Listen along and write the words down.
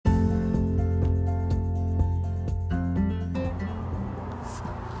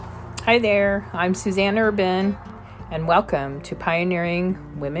Hi there, I'm Suzanne Urban, and welcome to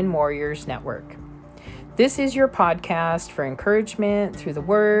Pioneering Women Warriors Network. This is your podcast for encouragement through the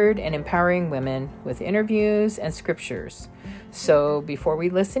Word and empowering women with interviews and scriptures. So before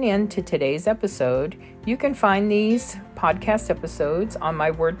we listen in to today's episode, you can find these podcast episodes on my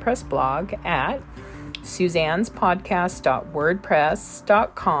WordPress blog at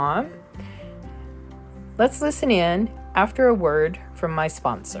suzannespodcast.wordpress.com. Let's listen in after a word from my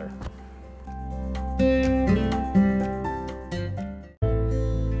sponsor.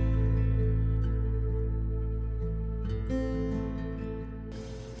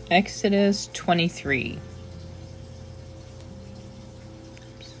 Exodus 23.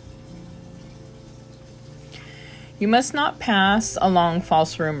 You must not pass along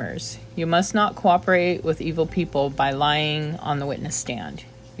false rumors. You must not cooperate with evil people by lying on the witness stand.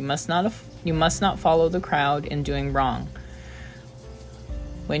 You must not follow the crowd in doing wrong.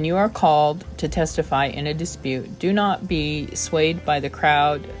 When you are called to testify in a dispute, do not be swayed by the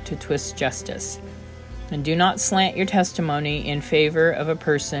crowd to twist justice. And do not slant your testimony in favor of a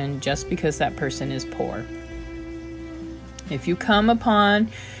person just because that person is poor. If you come upon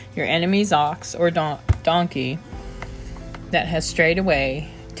your enemy's ox or donkey that has strayed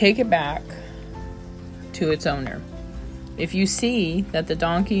away, take it back to its owner. If you see that the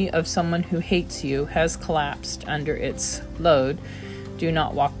donkey of someone who hates you has collapsed under its load, do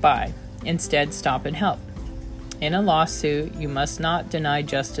not walk by. Instead, stop and help. In a lawsuit, you must not deny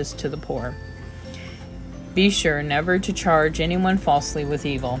justice to the poor. Be sure never to charge anyone falsely with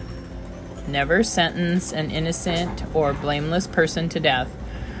evil. Never sentence an innocent or blameless person to death,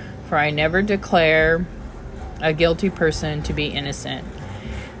 for I never declare a guilty person to be innocent.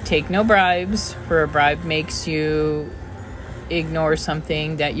 Take no bribes, for a bribe makes you ignore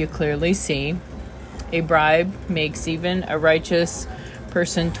something that you clearly see. A bribe makes even a righteous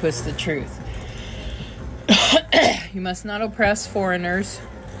person twist the truth. You must not oppress foreigners.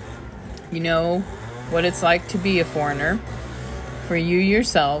 You know what it's like to be a foreigner, for you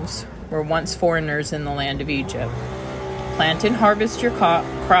yourselves were once foreigners in the land of Egypt. Plant and harvest your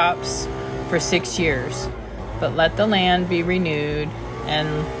crops for 6 years, but let the land be renewed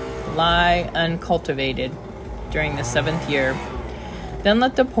and lie uncultivated during the 7th year. Then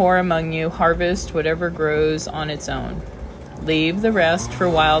let the poor among you harvest whatever grows on its own. Leave the rest for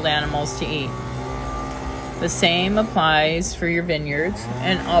wild animals to eat. The same applies for your vineyards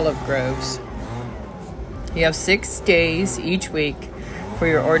and olive groves. You have 6 days each week for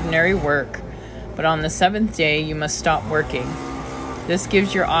your ordinary work, but on the 7th day you must stop working. This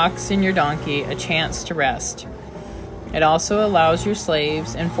gives your ox and your donkey a chance to rest. It also allows your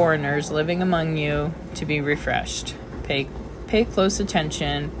slaves and foreigners living among you to be refreshed. Pay close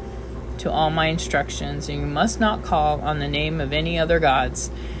attention to all my instructions, and you must not call on the name of any other gods.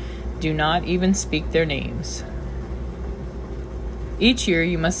 Do not even speak their names. Each year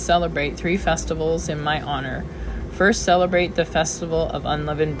you must celebrate 3 festivals in my honor. First, celebrate the festival of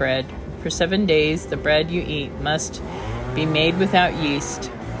unleavened bread. For 7 days the bread you eat must be made without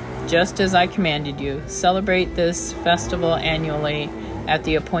yeast, just as I commanded you. Celebrate this festival annually at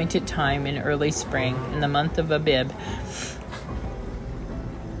the appointed time in early spring, in the month of Abib.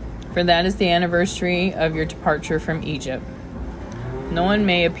 For that is the anniversary of your departure from Egypt. No one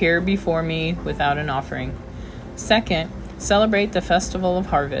may appear before me without an offering. Second, celebrate the festival of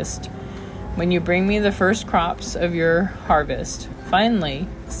harvest, when you bring me the first crops of your harvest. Finally,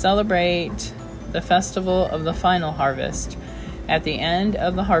 celebrate the festival of the final harvest, at the end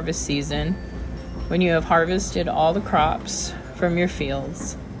of the harvest season, when you have harvested all the crops from your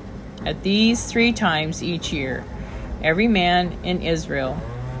fields. At these 3 times each year, every man in Israel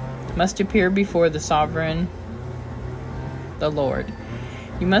must appear before the sovereign, the Lord.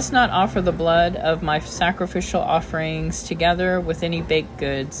 You must not offer the blood of my sacrificial offerings together with any baked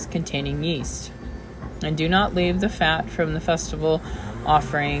goods containing yeast. And do not leave the fat from the festival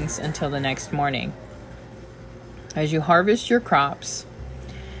offerings until the next morning. As you harvest your crops,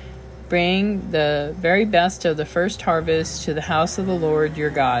 bring the very best of the first harvest to the house of the Lord your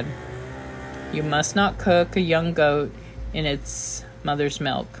God. You must not cook a young goat in its mother's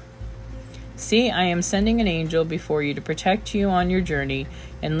milk. See, I am sending an angel before you to protect you on your journey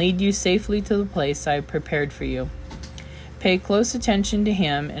and lead you safely to the place I have prepared for you. Pay close attention to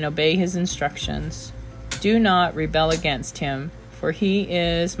him and obey his instructions. Do not rebel against him, for he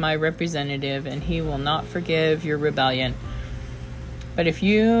is my representative and he will not forgive your rebellion. But if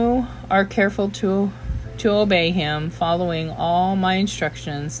you are careful to obey him, following all my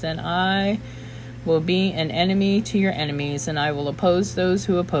instructions, then I will be an enemy to your enemies, and I will oppose those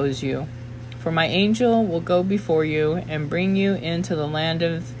who oppose you. For my angel will go before you and bring you into the land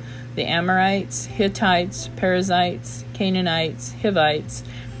of the Amorites, Hittites, Perizzites, Canaanites, Hivites,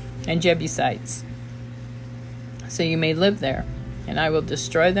 and Jebusites, so you may live there, and I will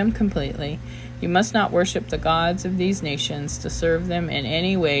destroy them completely. You must not worship the gods of these nations to serve them in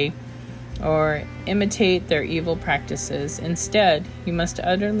any way or imitate their evil practices. Instead, you must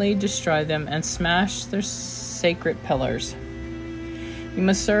utterly destroy them and smash their sacred pillars. You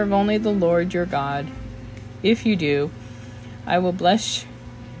must serve only the Lord your God. If you do, I will bless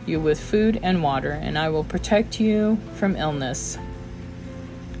you with food and water, and I will protect you from illness.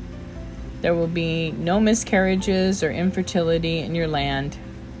 There will be no miscarriages or infertility in your land,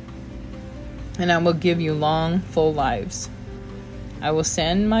 and I will give you long, full lives. I will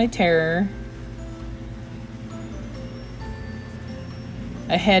send my terror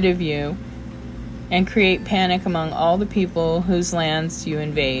ahead of you and create panic among all the people whose lands you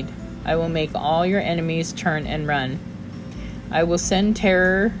invade. I will make all your enemies turn and run. I will send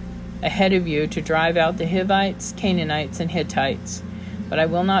terror ahead of you to drive out the Hivites, Canaanites, and Hittites, but I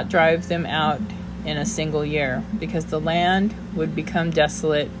will not drive them out in a single year, because the land would become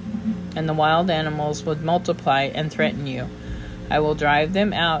desolate and the wild animals would multiply and threaten you. I will drive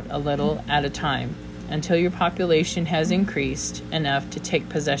them out a little at a time, until your population has increased enough to take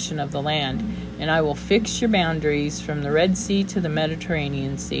possession of the land, and I will fix your boundaries from the Red Sea to the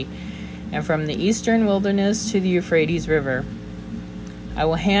Mediterranean Sea, and from the eastern wilderness to the Euphrates River. I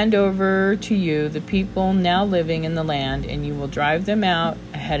will hand over to you the people now living in the land, and you will drive them out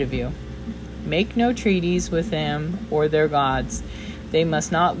ahead of you. Make no treaties with them or their gods. They must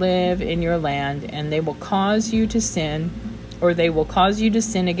not live in your land, and they will cause you to sin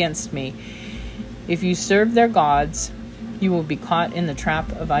against me. If you serve their gods, you will be caught in the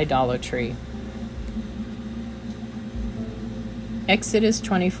trap of idolatry. Exodus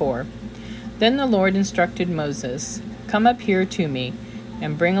 24. Then the Lord instructed Moses, "Come up here to me,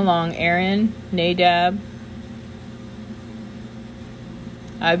 and bring along Aaron, Nadab,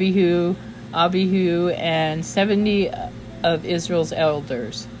 Abihu, and 70 of Israel's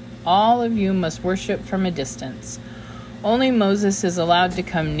elders. All of you must worship from a distance. Only Moses is allowed to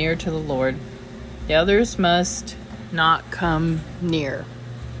come near to the Lord. The others must not come near,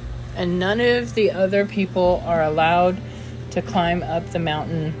 and none of the other people are allowed to climb up the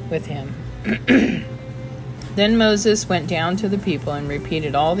mountain with him." Then Moses went down to the people and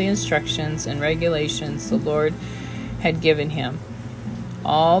repeated all the instructions and regulations the Lord had given him.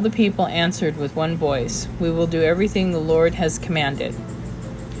 All the people answered with one voice, "We will do everything the Lord has commanded."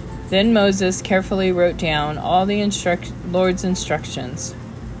 Then Moses carefully wrote down all the Lord's instructions.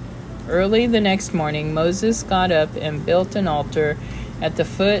 Early the next morning, Moses got up and built an altar at the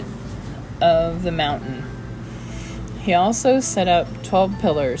foot of the mountain. He also set up 12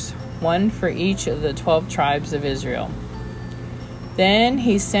 pillars, one for each of the 12 tribes of Israel. Then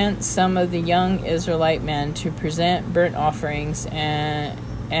he sent some of the young Israelite men to present burnt offerings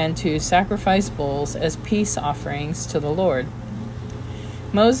and to sacrifice bulls as peace offerings to the Lord.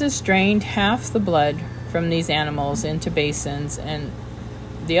 Moses drained half the blood from these animals into basins, and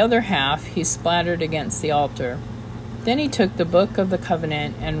the other half he splattered against the altar. Then he took the book of the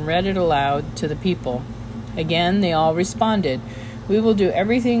covenant and read it aloud to the people. Again they all responded, "We will do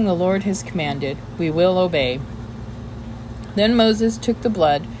everything the Lord has commanded. We will obey." Then Moses took the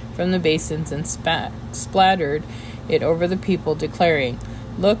blood from the basins and splattered it over the people, declaring,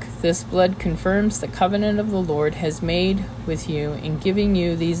 "Look, this blood confirms the covenant of the Lord has made with you in giving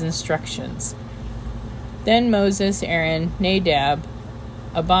you these instructions." Then Moses, Aaron, Nadab,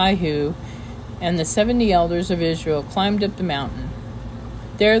 Abihu, and the 70 elders of Israel climbed up the mountain.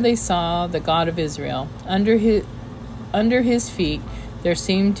 There they saw the God of Israel. Under his feet there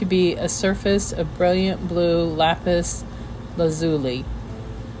seemed to be a surface of brilliant blue lapis lazuli,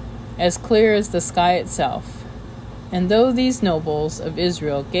 as clear as the sky itself. And though these nobles of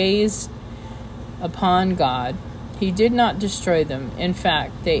Israel gazed upon God, he did not destroy them. In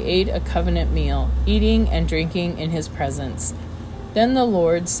fact, they ate a covenant meal, eating and drinking in his presence. Then the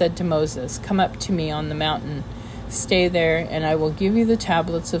Lord said to Moses, "Come up to me on the mountain. Stay there, and I will give you the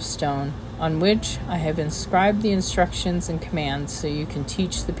tablets of stone, on which I have inscribed the instructions and commands, so you can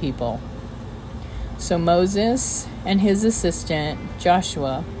teach the people." So Moses and his assistant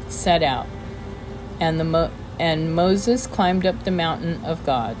Joshua set out, and Moses climbed up the mountain of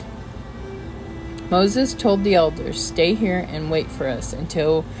God. Moses told the elders, "Stay here and wait for us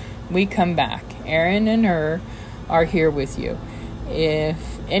until we come back. Aaron and Hur are here with you.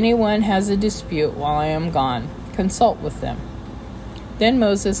 If anyone has a dispute while I am gone, consult with them." Then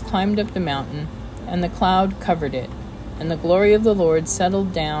Moses climbed up the mountain, and the cloud covered it, and the glory of the Lord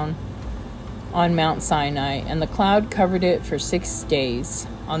settled down on Mount Sinai, and the cloud covered it for 6 days.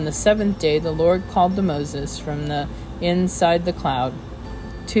 On the seventh day, the Lord called to Moses from the inside the cloud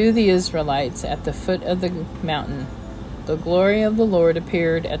to the Israelites at the foot of the mountain. The glory of the Lord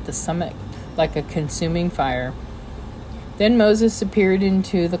appeared at the summit like a consuming fire. Then Moses appeared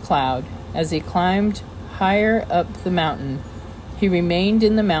into the cloud. As he climbed higher up the mountain, he remained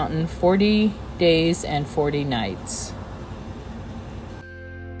in the mountain 40 days and 40 nights.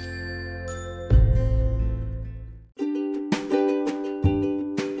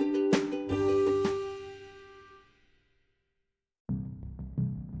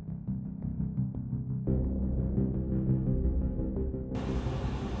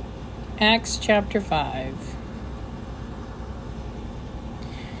 Acts chapter 5.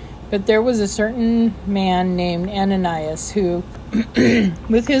 But there was a certain man named Ananias who,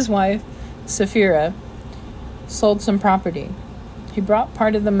 with his wife Sapphira, sold some property. He brought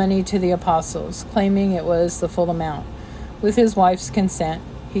part of the money to the apostles, claiming it was the full amount. With his wife's consent,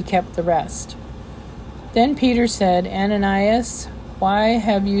 he kept the rest. Then Peter said, Ananias, why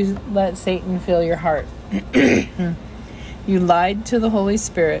have you let Satan fill your heart? You lied to the Holy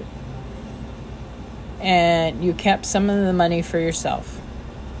Spirit, and you kept some of the money for yourself.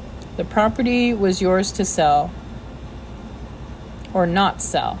 The property was yours to sell or not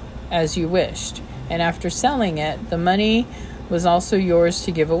sell, as you wished, and after selling it, the money was also yours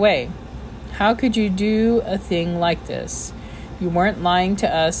to give away. How could you do a thing like this? You weren't lying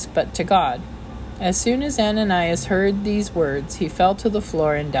to us, but to God. As soon as Ananias heard these words, he fell to the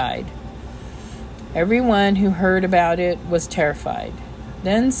floor and died. Everyone who heard about it was terrified.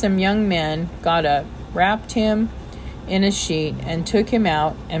 Then some young men got up, wrapped him in a sheet, and took him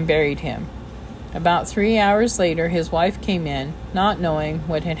out and buried him. About 3 hours later, his wife came in, not knowing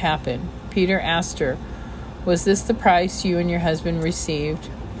what had happened. Peter asked her, Was this the price you and your husband received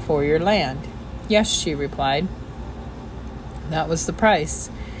for your land? Yes, she replied. That was the price.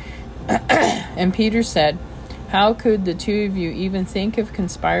 And Peter said, How could the two of you even think of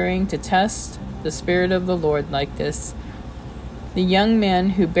conspiring to test the Spirit of the Lord like this? The young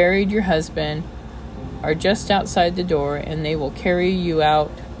men who buried your husband are just outside the door, and they will carry you out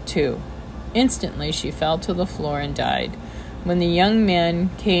too. Instantly she fell to the floor and died. When the young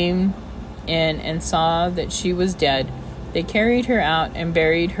men came in and saw that she was dead, they carried her out and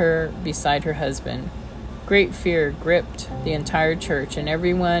buried her beside her husband. Great fear gripped the entire church and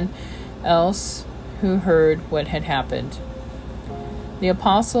everyone else who heard what had happened. The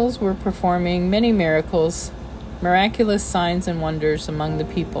apostles were performing many miracles, miraculous signs and wonders among the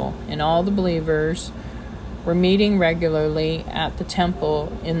people, and all the believers were meeting regularly at the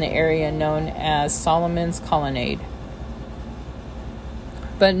temple in the area known as Solomon's Colonnade.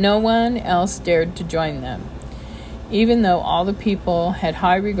 But no one else dared to join them, even though all the people had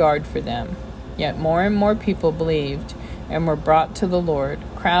high regard for them. Yet more and more people believed and were brought to the Lord,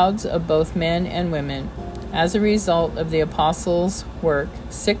 crowds of both men and women. As a result of the apostles' work,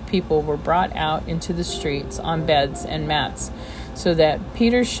 sick people were brought out into the streets on beds and mats, so that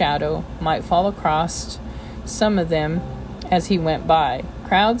Peter's shadow might fall across some of them as he went by.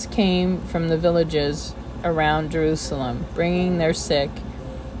 Crowds came from the villages around Jerusalem, bringing their sick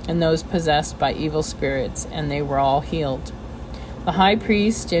and those possessed by evil spirits, and they were all healed. The high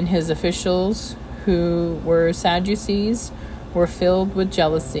priest and his officials, who were Sadducees, were filled with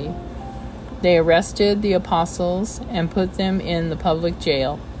jealousy. They arrested the apostles and put them in the public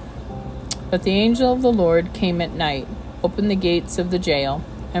jail. But the angel of the Lord came at night, opened the gates of the jail,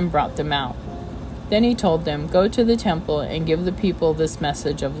 and brought them out. Then he told them, Go to the temple and give the people this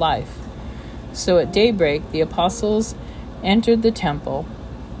message of life. So at daybreak the apostles entered the temple,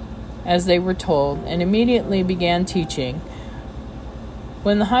 as they were told, and immediately began teaching.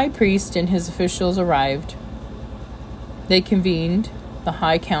 When the high priest and his officials arrived, they convened the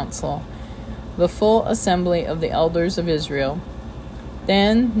high council, the full assembly of the elders of Israel.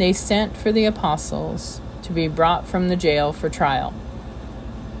 Then they sent for the apostles to be brought from the jail for trial.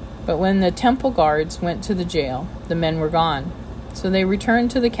 But when the temple guards went to the jail, the men were gone. So they returned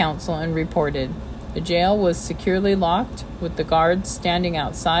to the council and reported. The jail was securely locked, with the guards standing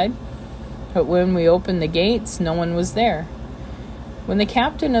outside. But when we opened the gates, no one was there. When the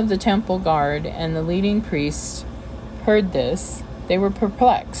captain of the temple guard and the leading priests heard this, they were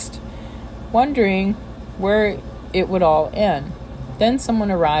perplexed, wondering where it would all end. Then someone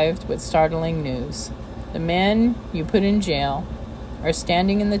arrived with startling news. The men you put in jail are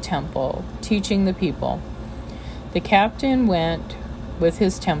standing in the temple, teaching the people. The captain went with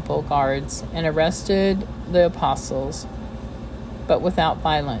his temple guards and arrested the apostles, but without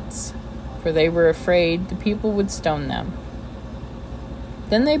violence, for they were afraid the people would stone them.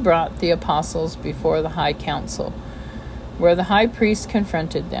 Then they brought the apostles before the high council. where the high priest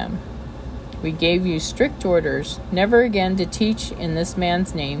confronted them. "We gave you strict orders never again to teach in this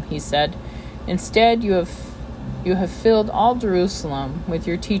man's name," he said. "Instead, you have filled all Jerusalem with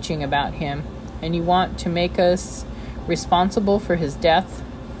your teaching about him, and you want to make us responsible for his death."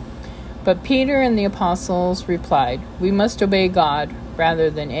 But Peter and the apostles replied, "We must obey God rather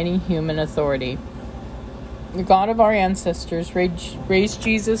than any human authority. The God of our ancestors raised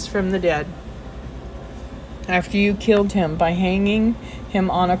Jesus from the dead after you killed him by hanging him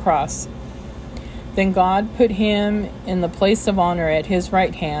on a cross. Then God put him in the place of honor at his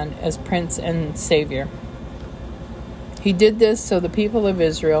right hand as Prince and Savior. He did this so the people of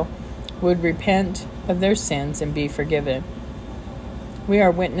Israel would repent of their sins and be forgiven. We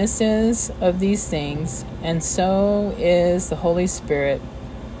are witnesses of these things, and so is the Holy Spirit,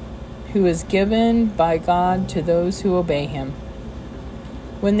 who is given by God to those who obey him."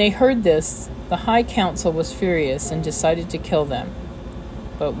 When they heard this, the high council was furious and decided to kill them.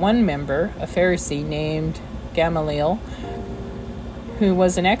 But one member, a Pharisee named Gamaliel, who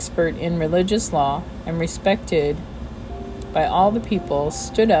was an expert in religious law and respected by all the people,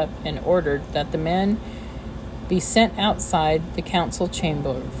 stood up and ordered that the men be sent outside the council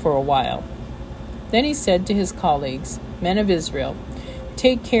chamber for a while. Then he said to his colleagues, "Men of Israel,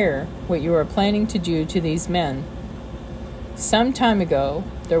 take care what you are planning to do to these men. Some time ago,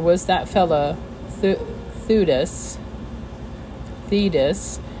 there was that fellow Theudas,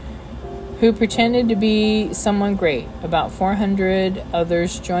 who pretended to be someone great. About 400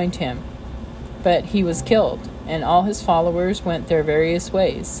 others joined him, but he was killed, and all his followers went their various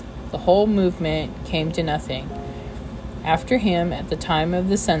ways. The whole movement came to nothing. After him, at the time of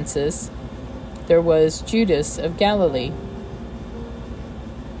the census, there was Judas of Galilee.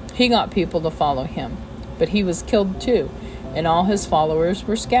 He got people to follow him, but he was killed too, and all his followers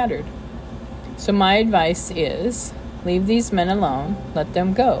were scattered. So my advice is, leave these men alone, let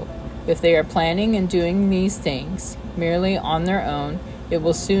them go. If they are planning and doing these things merely on their own, it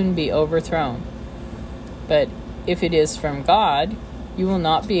will soon be overthrown. But if it is from God, you will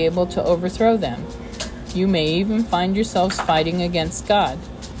not be able to overthrow them. You may even find yourselves fighting against God."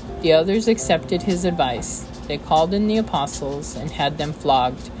 The others accepted his advice. They called in the apostles and had them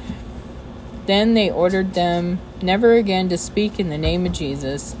flogged. Then they ordered them never again to speak in the name of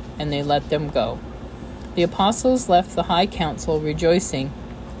Jesus, and they let them go. The apostles left the high council rejoicing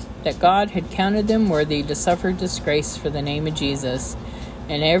that God had counted them worthy to suffer disgrace for the name of Jesus.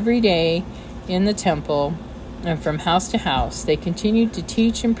 And every day in the temple and from house to house, they continued to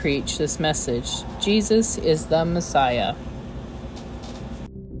teach and preach this message: Jesus is the Messiah.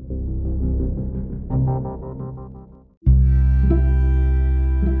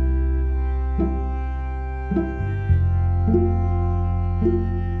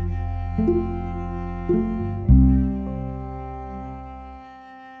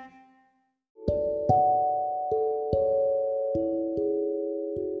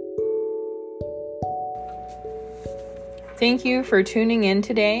 Thank you for tuning in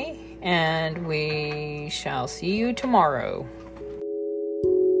today, and we shall see you tomorrow.